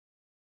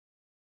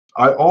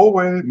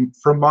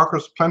From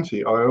Marcus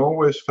Plenty, I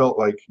always felt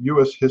like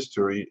U.S.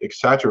 history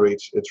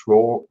exaggerates its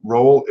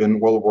role in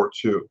World War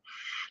II,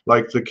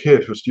 like the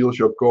kid who steals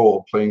your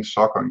goal playing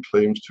soccer and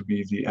claims to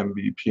be the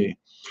MVP.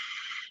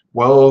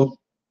 Well,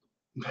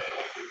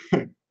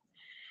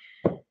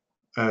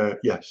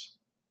 yes.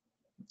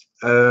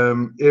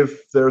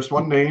 If there's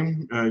one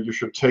name you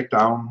should take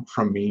down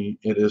from me,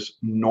 it is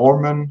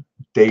Norman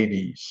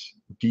Davies.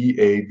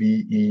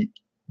 Davies.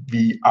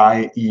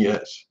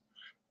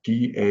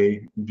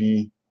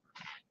 D-A-V.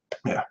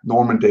 Yeah,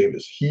 Norman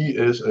Davies. He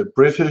is a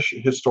British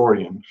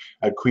historian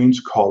at Queen's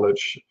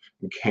College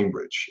in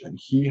Cambridge, and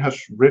he has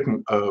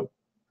written a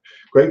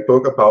great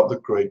book about the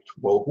Great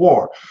World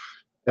War,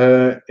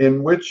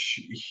 in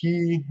which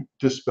he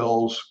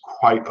dispels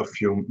quite a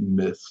few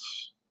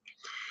myths.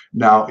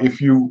 Now,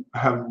 if you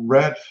have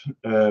read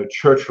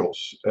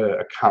Churchill's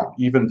account,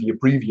 even the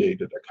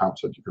abbreviated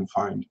accounts that you can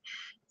find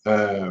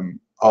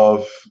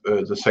of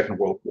the Second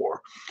World War,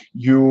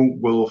 you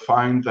will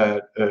find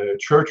that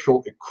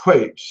Churchill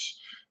equates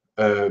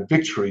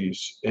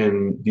victories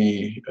in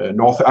the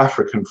North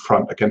African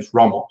front against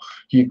Rommel.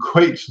 He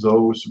equates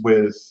those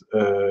with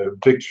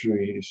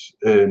victories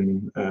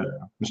in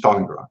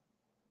Stalingrad.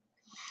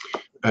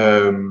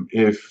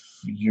 If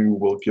you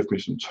will give me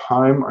some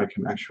time, I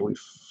can actually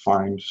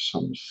find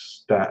some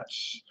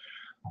stats.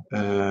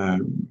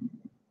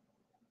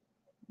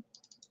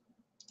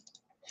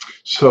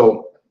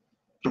 So,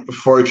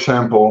 for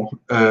example,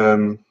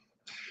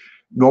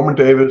 Norman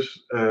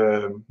Davies,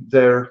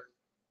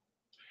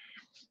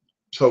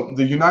 so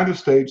the United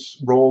States'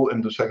 role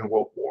in the Second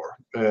World War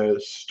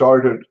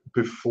started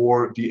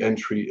before the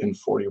entry in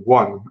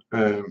 41.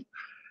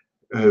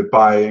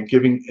 By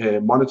giving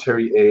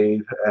monetary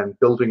aid and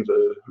building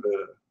the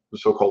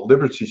so-called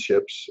Liberty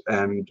ships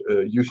and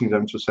using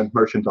them to send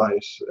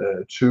merchandise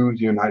to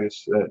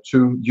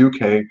to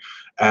UK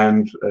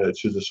and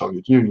to the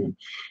Soviet Union.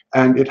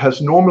 And it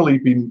has normally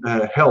been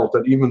held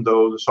that even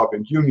though the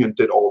Soviet Union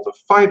did all the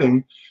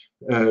fighting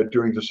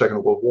during the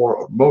Second World War,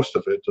 or most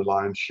of it, the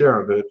lion's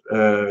share of it,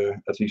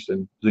 at least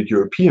in the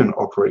European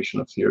operation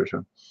of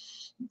theater,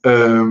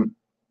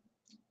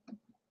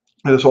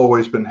 it has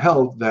always been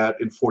held that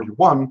in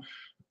 41,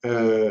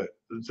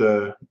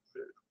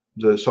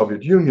 the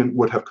Soviet Union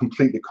would have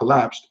completely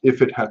collapsed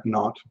if it had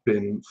not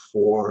been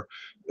for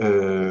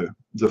the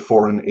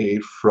foreign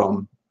aid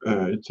from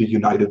the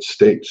United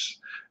States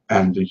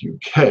and the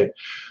UK.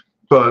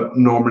 But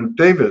Norman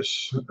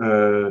Davies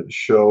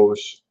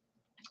shows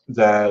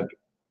that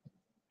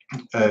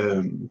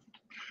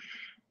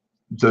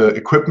the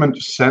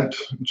equipment sent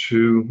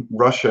to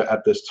Russia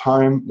at this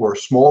time were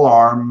small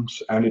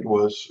arms, and it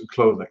was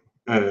clothing,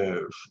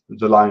 the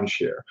lion's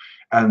share,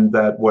 and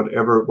that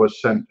whatever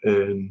was sent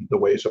in the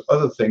ways of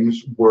other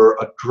things were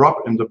a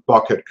drop in the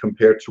bucket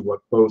compared to what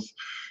both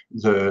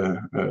the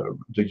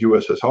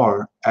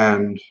USSR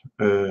and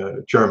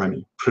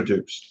Germany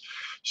produced.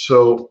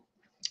 So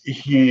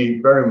he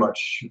very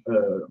much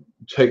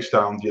takes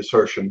down the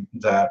assertion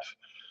that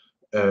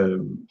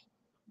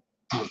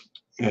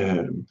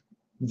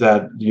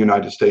that the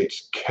United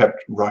States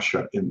kept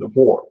Russia in the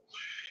war.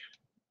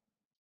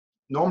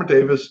 Norman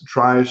Davies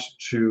tries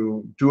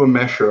to do a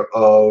measure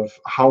of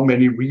how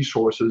many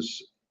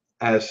resources,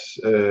 as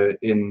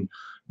in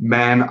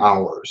man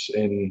hours,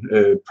 in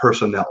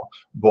personnel,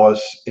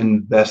 was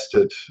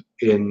invested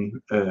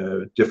in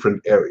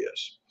different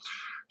areas.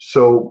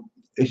 So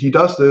he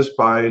does this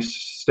by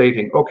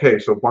stating, okay,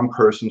 so one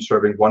person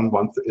serving 1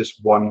 month is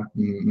 1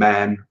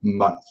 man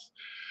month.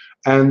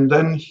 And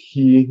then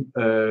he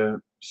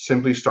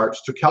simply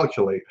starts to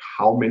calculate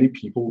how many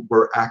people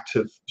were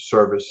active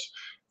service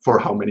for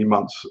how many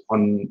months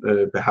on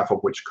behalf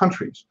of which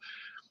countries.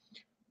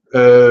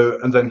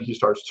 And then he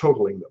starts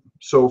totaling them.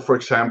 So, for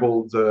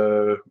example,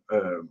 the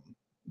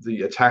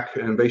attack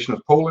and invasion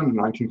of Poland in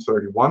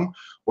 1931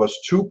 was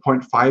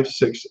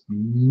 2.56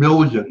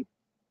 million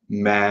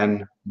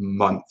man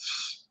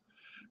months,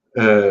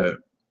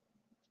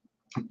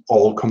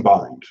 all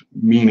combined,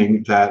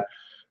 meaning that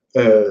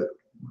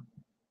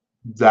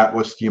that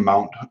was the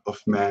amount of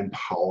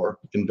manpower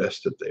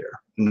invested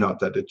there, not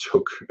that it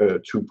took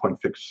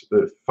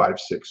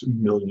 2.56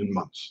 million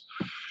months.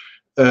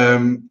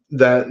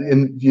 That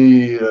in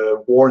the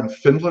war in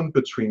Finland,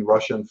 between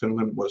Russia and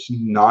Finland, was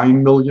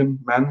 9 million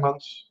man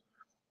months.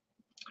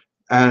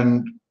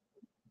 And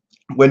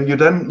when you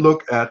then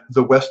look at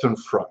the Western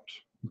Front,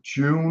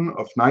 June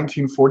of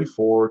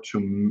 1944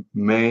 to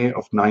May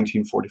of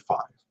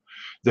 1945,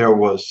 there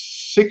was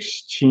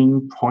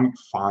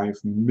 16.5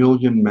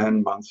 million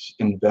man months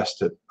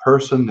invested,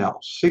 personnel,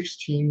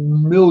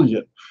 16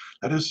 million.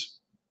 That is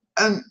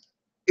an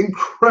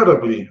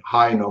incredibly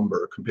high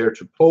number compared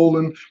to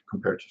Poland,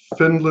 compared to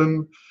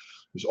Finland.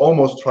 It's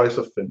almost twice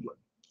of Finland.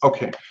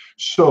 Okay,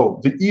 so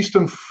the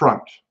Eastern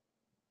Front,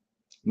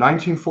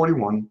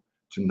 1941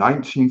 to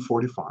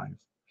 1945,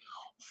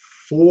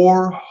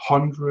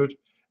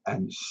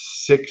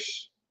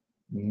 406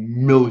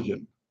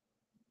 million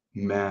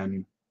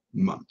man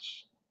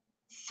months.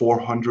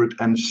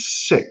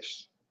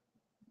 406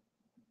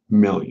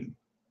 million.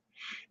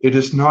 It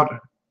is not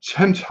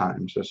 10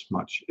 times as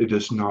much. It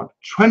is not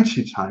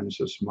 20 times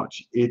as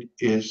much. It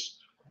is,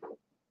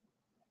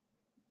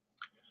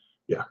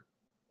 yeah.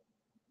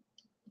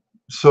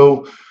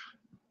 So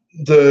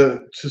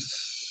to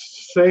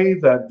say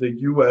that the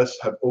US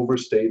had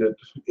overstated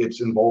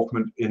its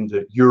involvement in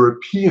the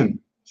European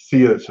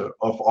theater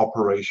of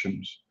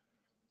operations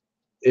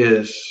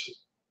is,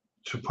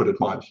 to put it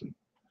mildly.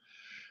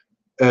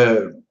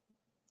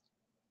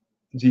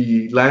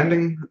 The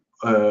landing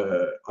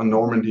on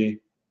Normandy,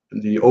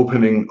 the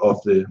opening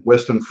of the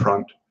Western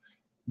Front,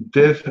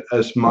 did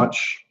as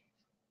much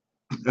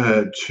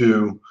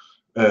to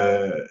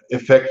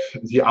affect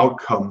the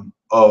outcome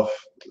of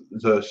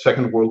the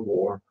Second World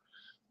War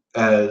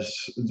as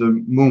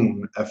the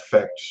moon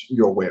affects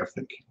your way of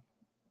thinking.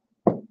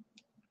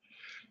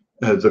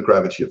 The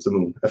gravity of the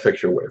moon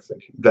affects your way of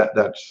thinking.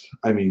 That's,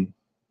 I mean,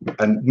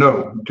 and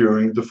no,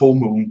 during the full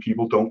moon,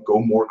 people don't go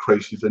more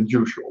crazy than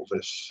usual.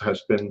 This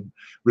has been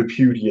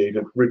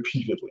repudiated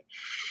repeatedly.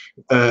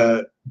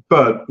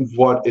 But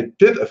what it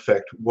did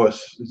affect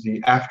was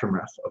the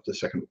aftermath of the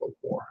Second World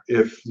War.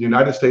 If the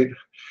United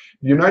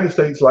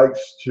States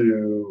likes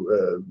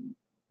to,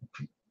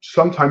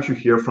 sometimes you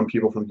hear from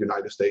people from the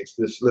United States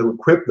this little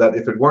quip that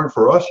if it weren't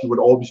for us, you would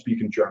all be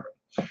speaking German.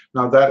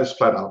 Now that is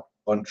flat out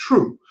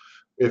untrue.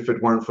 If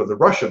it weren't for the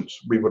Russians,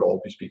 we would all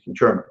be speaking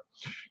German.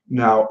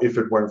 Now, if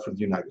it weren't for the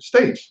United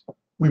States,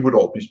 we would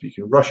all be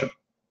speaking Russian.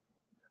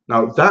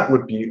 Now, that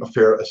would be a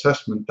fair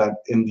assessment that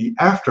in the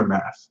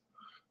aftermath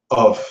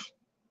of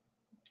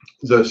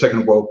the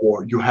Second World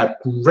War, you had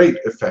great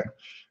effect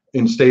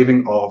in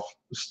staving off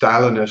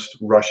Stalinist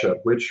Russia,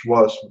 which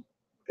was,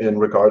 in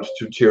regards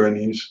to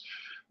tyrannies,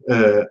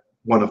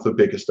 one of the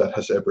biggest that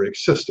has ever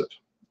existed.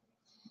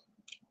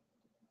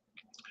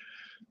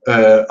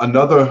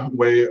 Another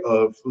way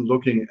of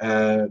looking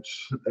at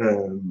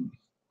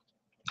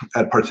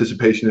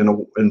participation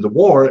in the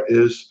war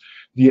is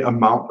the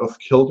amount of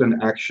killed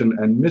in action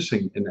and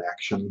missing in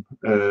action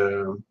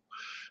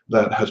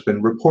that has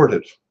been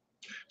reported.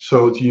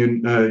 So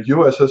the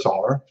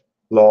USSR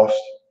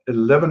lost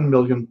 11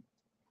 million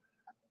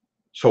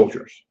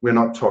soldiers. We're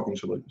not talking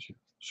civilians here,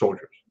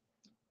 soldiers.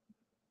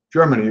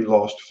 Germany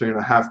lost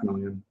 3.5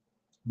 million.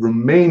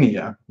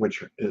 Romania,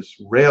 which is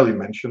rarely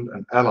mentioned,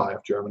 an ally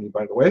of Germany,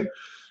 by the way,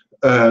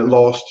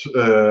 lost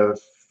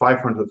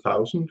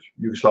 500,000.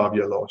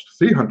 Yugoslavia lost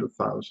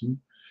 300,000.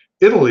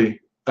 Italy,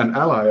 an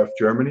ally of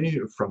Germany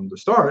from the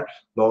start,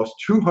 lost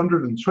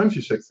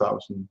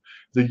 226,000.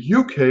 The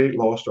UK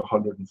lost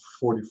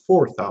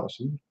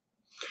 144,000.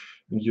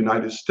 The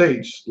United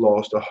States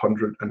lost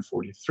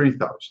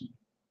 143,000.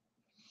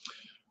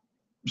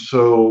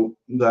 So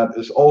that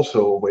is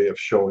also a way of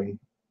showing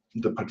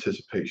the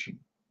participation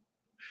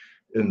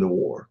in the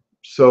war.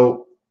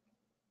 So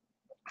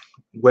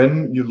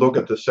when you look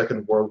at the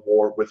Second World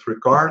War with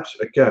regards,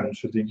 again,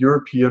 to the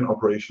European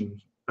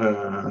operations,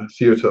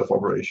 theater of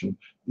operation,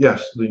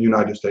 yes, the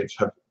United States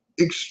have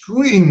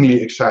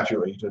extremely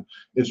exaggerated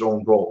its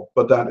own role,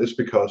 but that is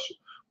because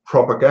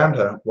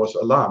propaganda was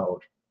allowed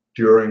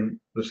during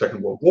the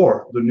Second World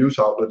War. The news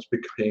outlets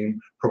became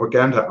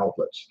propaganda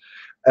outlets,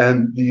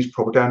 and these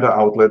propaganda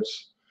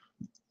outlets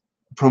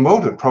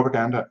promoted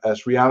propaganda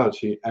as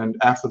reality. And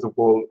after the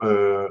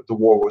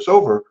war was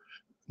over,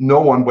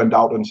 no one went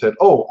out and said,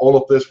 "Oh, all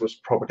of this was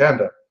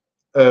propaganda.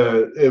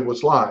 It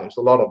was lies,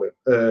 a lot of it.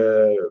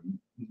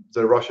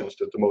 The Russians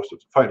did the most of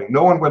the fighting."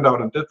 No one went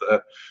out and did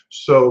that.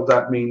 So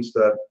that means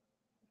that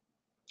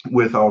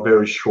with our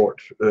very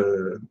short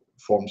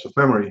forms of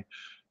memory,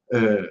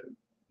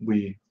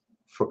 we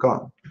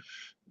forgot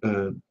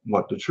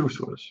what the truth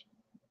was.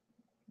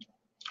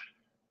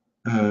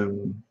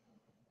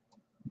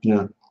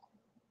 Yeah.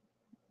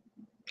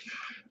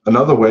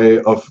 Another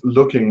way of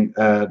looking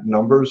at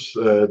numbers,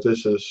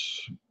 this is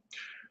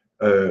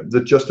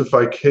the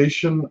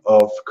justification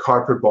of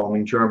carpet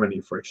bombing Germany,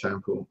 for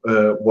example,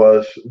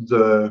 was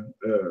the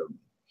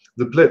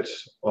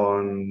Blitz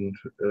on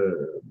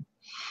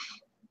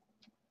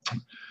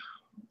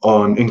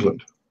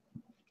England.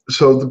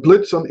 So the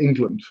Blitz on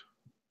England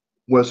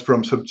was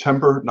from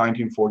September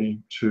 1940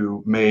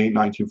 to May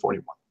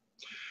 1941.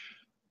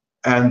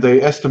 And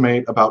they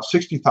estimate about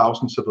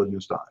 60,000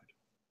 civilians died.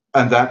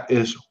 And that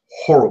is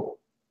horrible.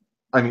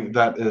 I mean,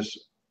 that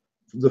is,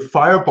 the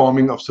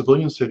firebombing of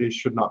civilian cities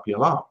should not be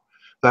allowed.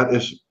 That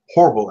is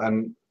horrible.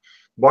 And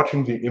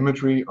watching the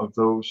imagery of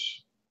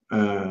those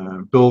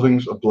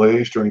buildings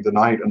ablaze during the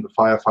night and the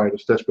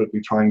firefighters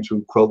desperately trying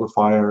to quell the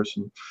fires,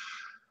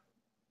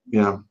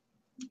 and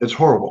it's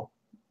horrible.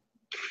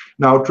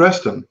 Now,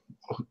 Dresden,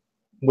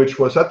 which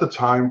was at the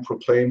time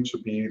proclaimed to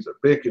be the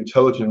big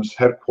intelligence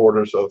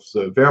headquarters of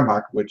the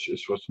Wehrmacht, which it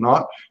was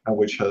not, and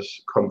which has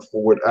come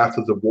forward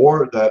after the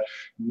war that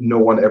no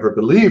one ever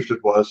believed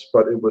it was,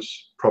 but it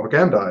was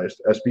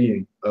propagandized as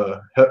being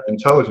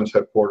intelligence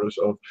headquarters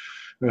of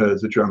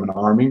the German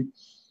army.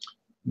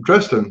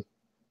 Dresden,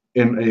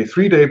 in a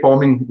 3-day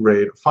bombing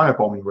raid,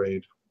 firebombing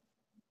raid,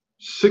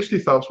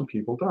 60,000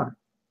 people died.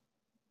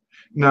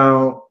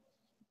 Now,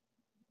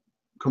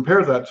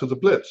 compare that to the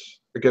Blitz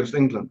against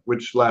England,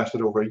 which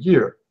lasted over a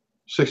year.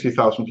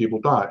 60,000 people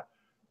died.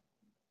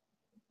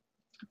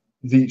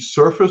 The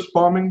surface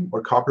bombing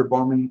or carpet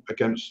bombing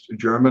against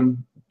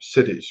German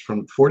cities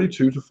from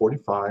 42 to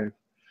 45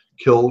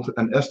 killed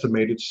an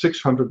estimated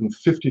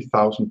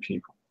 650,000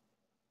 people.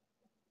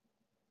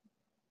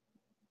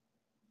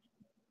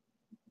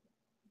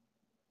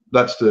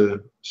 That's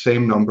the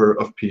same number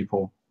of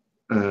people,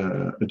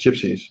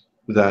 gypsies,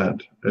 that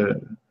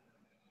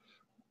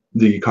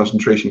the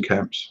concentration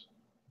camps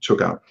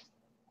took out.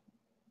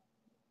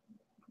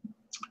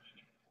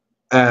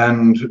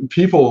 And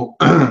people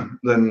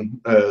then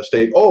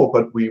state, oh,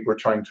 but we were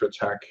trying to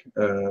attack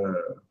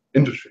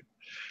industry.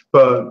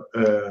 But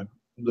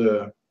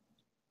the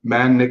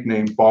man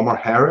nicknamed Bomber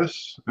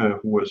Harris, who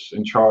was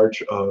in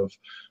charge of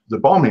the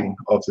bombing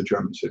of the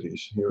German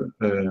cities here,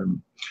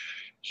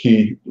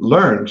 he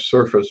learned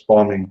surface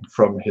bombing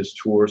from his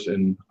tours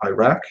in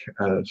Iraq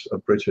as a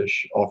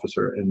British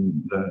officer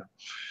in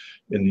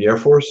the Air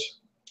Force.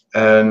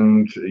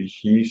 And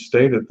he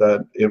stated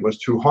that it was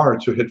too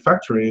hard to hit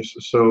factories,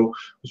 so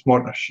it was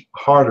much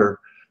harder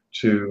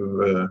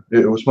to,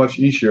 it was much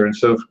easier,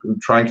 instead of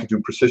trying to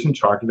do precision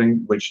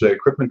targeting, which the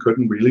equipment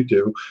couldn't really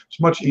do, it's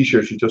much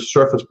easier to just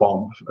surface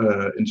bomb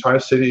entire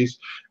cities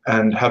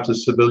and have the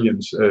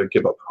civilians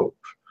give up hope.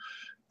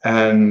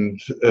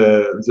 And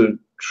the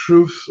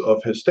truth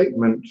of his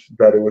statement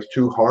that it was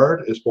too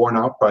hard is borne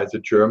out by the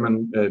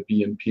German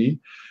BNP,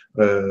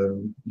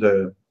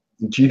 the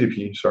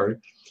GDP, sorry,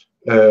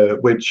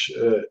 which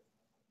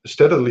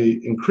steadily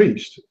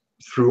increased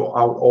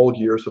throughout all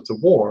years of the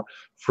war,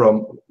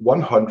 from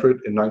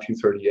 100 in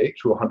 1938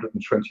 to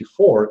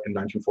 124 in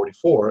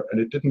 1944, and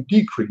it didn't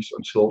decrease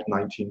until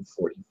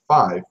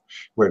 1945,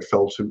 where it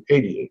fell to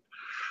 88.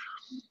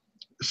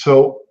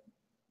 So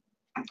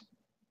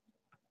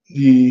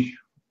the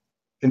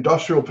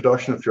industrial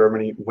production of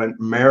Germany went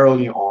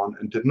merrily on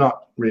and did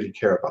not really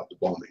care about the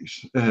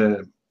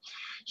bombings.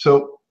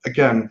 So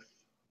again,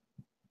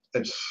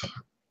 it's a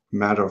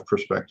matter of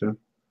perspective.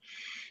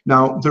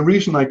 Now, the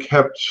reason I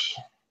kept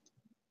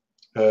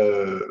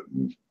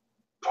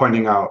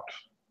pointing out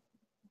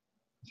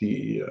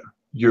the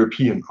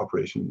European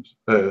operations,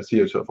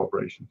 theater of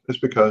operations, is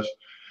because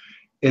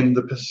in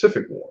the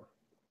Pacific War,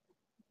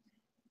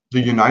 the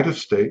United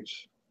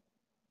States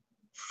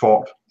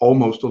fought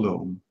almost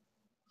alone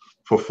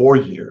for 4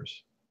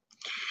 years.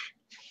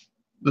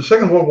 The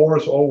Second World War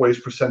is always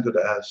presented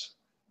as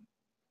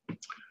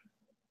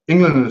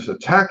England is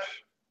attacked,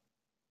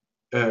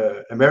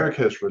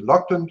 America is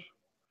reluctant,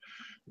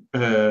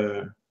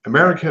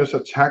 America is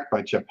attacked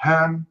by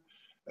Japan,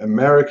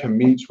 America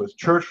meets with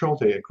Churchill,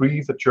 they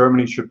agree that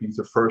Germany should be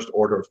the first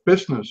order of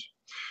business,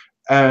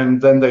 and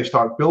then they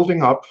start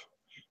building up,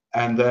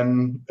 and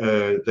then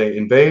they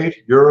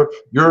invade Europe,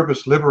 Europe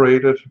is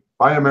liberated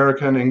by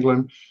America and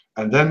England,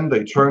 and then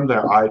they turn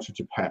their eye to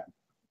Japan.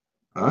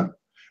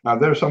 Now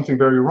there's something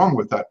very wrong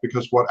with that,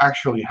 because what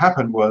actually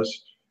happened was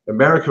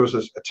America was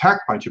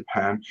attacked by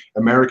Japan.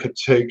 America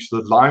takes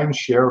the lion's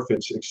share of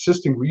its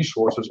existing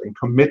resources and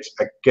commits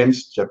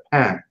against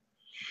Japan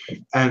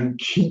and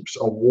keeps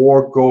a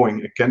war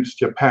going against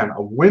Japan,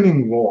 a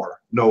winning war,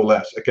 no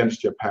less,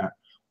 against Japan,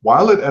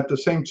 while it at the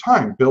same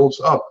time builds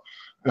up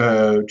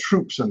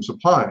troops and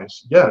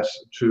supplies, yes,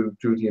 to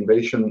do the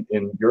invasion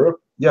in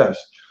Europe, yes,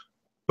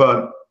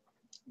 but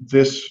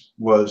this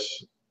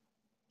was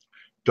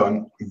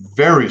done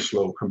very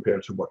slow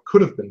compared to what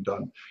could have been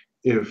done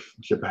if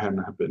Japan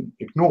had been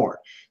ignored.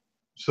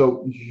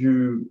 So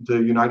the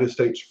United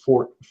States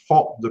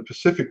fought the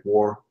Pacific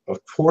War, of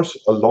course,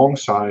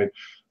 alongside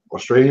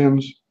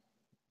Australians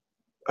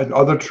and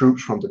other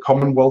troops from the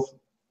Commonwealth,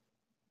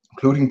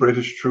 including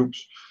British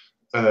troops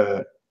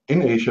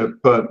in Asia,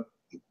 but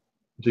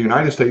the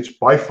United States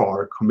by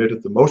far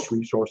committed the most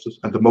resources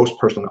and the most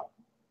personnel.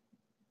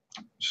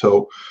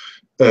 So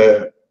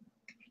the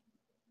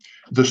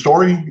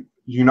story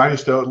the United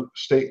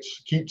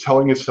States keep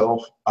telling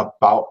itself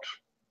about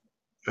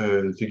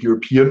the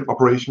European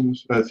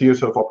operations,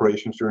 theater of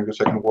operations during the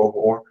Second World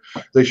War,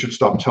 they should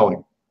stop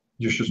telling.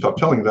 You should stop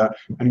telling that,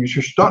 and you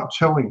should stop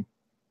telling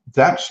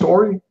that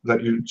story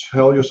that you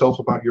tell yourself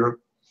about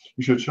Europe.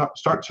 You should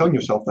start telling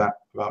yourself that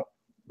about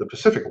the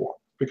Pacific War,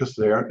 because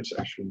there it's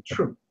actually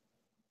true.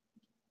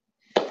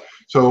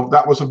 So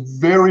that was a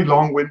very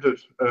long-winded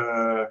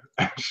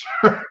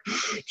answer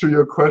to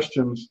your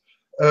questions.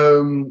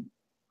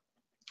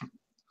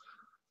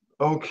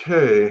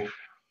 Okay.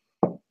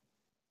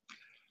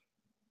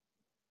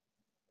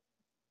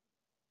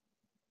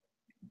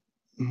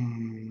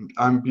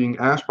 I'm being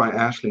asked by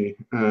Ashley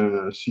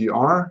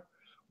CR,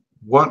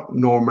 what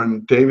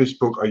Norman Davies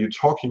book are you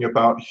talking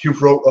about? He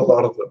wrote a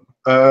lot of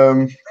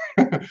them.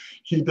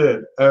 He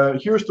did.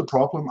 Here's the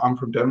problem. I'm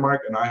from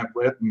Denmark and I have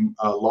read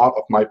a lot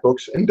of my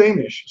books in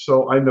Danish,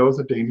 so I know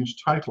the Danish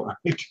title. I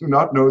do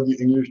not know the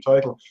English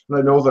title, and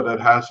I know that it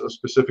has a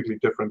specifically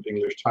different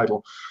English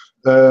title.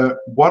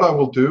 What I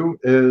will do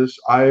is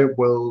I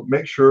will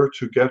make sure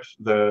to get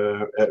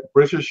the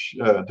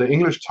the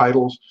English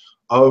titles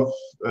of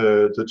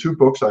the two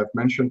books I've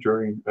mentioned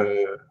during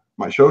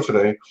my show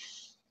today,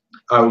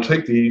 I will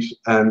take these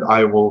and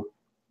I will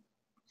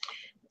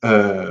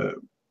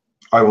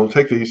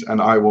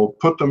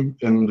put them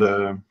in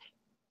the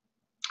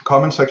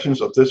comment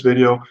sections of this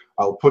video.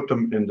 I'll put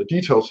them in the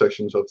detail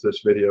sections of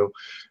this video,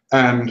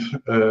 and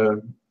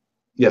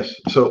yes,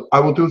 so I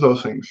will do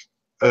those things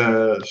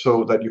so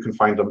that you can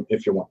find them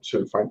if you want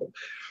to find them.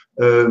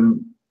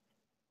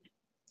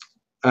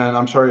 And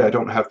I'm sorry I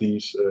don't have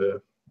these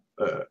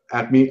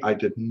at me. I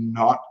did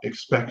not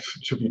expect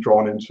to be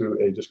drawn into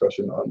a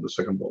discussion on the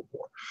Second World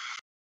War.